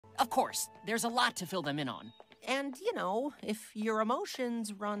Of course, there's a lot to fill them in on. And, you know, if your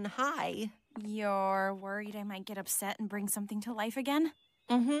emotions run high... You're worried I might get upset and bring something to life again?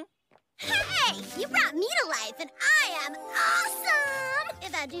 Mm-hmm. Hey! You brought me to life, and I am awesome!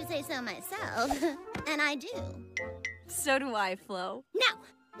 If I do say so myself. And I do. So do I, Flo. Now,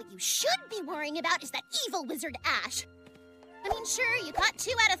 what you should be worrying about is that evil wizard Ash. I mean, sure, you caught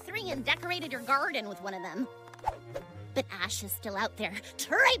 2 out of 3 and decorated your garden with one of them. But Ash is still out there,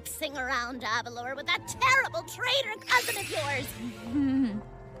 traipsing around Avalor with that terrible traitor cousin of yours.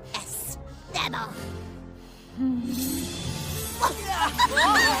 Estella.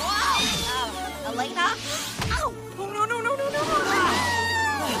 Elena? Ow! Oh, no.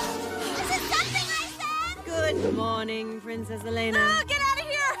 This is something I said! Good morning, Princess Elena. Get out of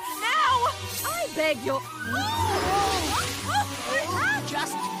here! Now! I beg your...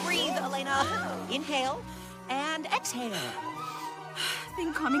 Just breathe, Elena. Inhale and exhale.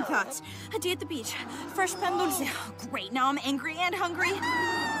 Think calming thoughts. A day at the beach. Fresh pan dulce. Oh, great, now I'm angry and hungry.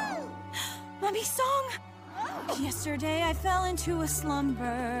 Mummy's song. Yesterday I fell into a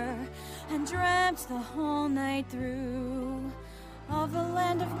slumber and dreamt the whole night through of a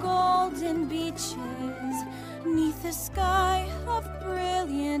land of golden beaches neath a sky of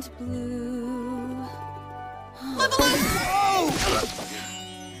brilliant blue.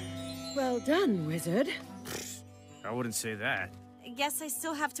 Well done, wizard. I wouldn't say that. I guess I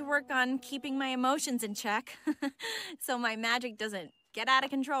still have to work on keeping my emotions in check so my magic doesn't get out of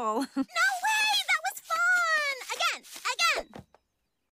control. No